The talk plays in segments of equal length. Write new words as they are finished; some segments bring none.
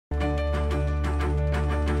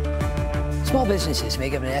Small businesses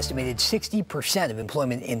make up an estimated 60% of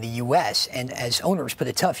employment in the U.S. And as owners put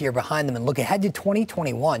a tough year behind them and look ahead to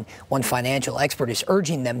 2021, one financial expert is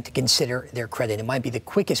urging them to consider their credit. It might be the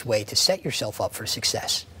quickest way to set yourself up for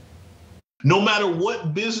success. No matter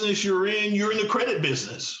what business you're in the credit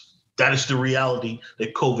business. That is the reality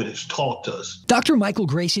that COVID has taught us. Dr. Michael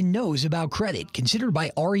Grayson knows about credit, considered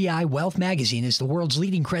by REI Wealth magazine as the world's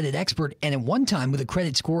leading credit expert, and at one time with a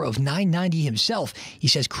credit score of 990 himself. He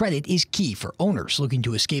says credit is key for owners looking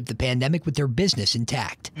to escape the pandemic with their business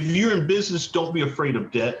intact. If you're in business, don't be afraid of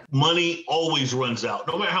debt. Money always runs out,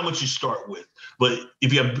 no matter how much you start with. But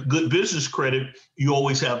if you have good business credit, you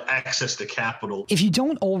always have access to capital. If you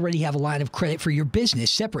don't already have a line of credit for your business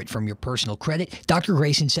separate from your personal credit, Dr.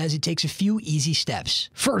 Grayson says it takes a few easy steps.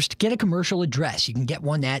 First, get a commercial address. You can get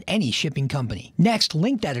one at any shipping company. Next,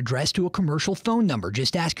 link that address to a commercial phone number.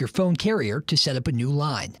 Just ask your phone carrier to set up a new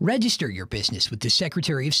line. Register your business with the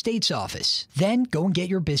Secretary of State's office. Then go and get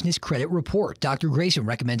your business credit report. Dr. Grayson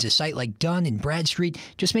recommends a site like Dun and Bradstreet.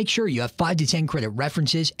 Just make sure you have 5 to 10 credit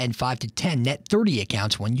references and 5 to 10 net 30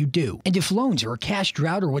 accounts when you do. And if loans or a cash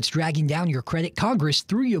drought are what's dragging down your credit, Congress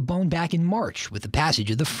threw you a bone back in March with the passage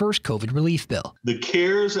of the first COVID relief bill. The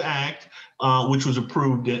CARES Act, which was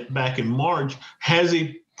approved back in March, has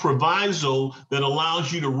a proviso that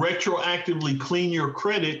allows you to retroactively clean your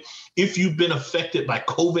credit if you've been affected by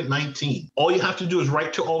COVID-19. All you have to do is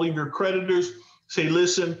write to all of your creditors, say,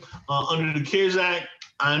 listen, under the CARES Act,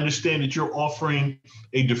 I understand that you're offering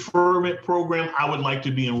a deferment program. I would like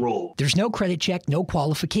to be enrolled. There's no credit check, no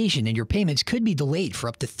qualification, and your payments could be delayed for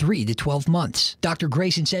up to 3 to 12 months. Dr.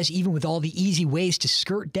 Grayson says even with all the easy ways to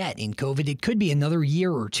skirt debt in COVID, it could be another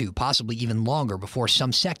year or two, possibly even longer, before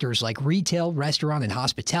some sectors like retail, restaurant, and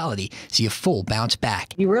hospitality see a full bounce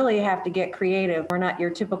back. You really have to get creative. We're not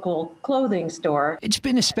your typical clothing store. It's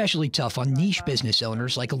been especially tough on niche business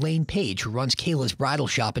owners like Elaine Page, who runs Kayla's Bridal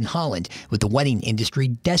Shop in Holland. With the wedding industry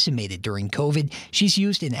decimated during COVID, she's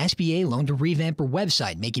used an SBA loan to revamp her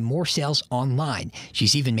website, making more sales online.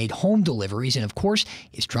 She's even made home deliveries and, of course,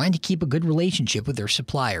 is trying to keep a good relationship with their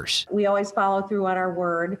suppliers. We always follow through on our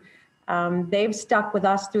word. They've stuck with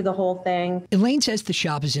us through the whole thing. Elaine says the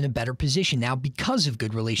shop is in a better position now because of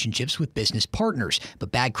good relationships with business partners,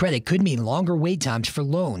 but bad credit could mean longer wait times for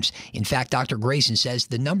loans. In fact, Dr. Grayson says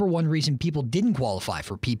the #1 reason people didn't qualify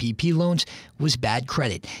for PPP loans was bad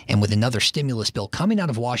credit. And with another stimulus bill coming out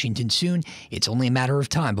of Washington soon, it's only a matter of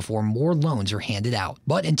time before more loans are handed out.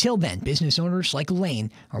 But until then, business owners like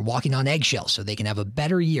Elaine are walking on eggshells so they can have a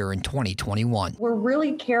better year in 2021. We're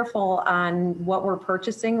really careful on what we're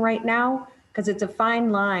purchasing right now, because it's a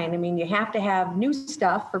fine line. I mean, you have to have new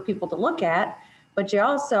stuff for people to look at, but you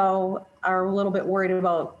also are a little bit worried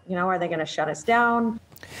about, are they going to shut us down?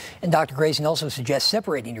 And Dr. Grayson also suggests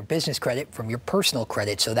separating your business credit from your personal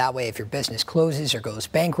credit, so that way if your business closes or goes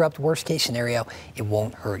bankrupt, worst case scenario, it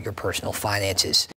won't hurt your personal finances.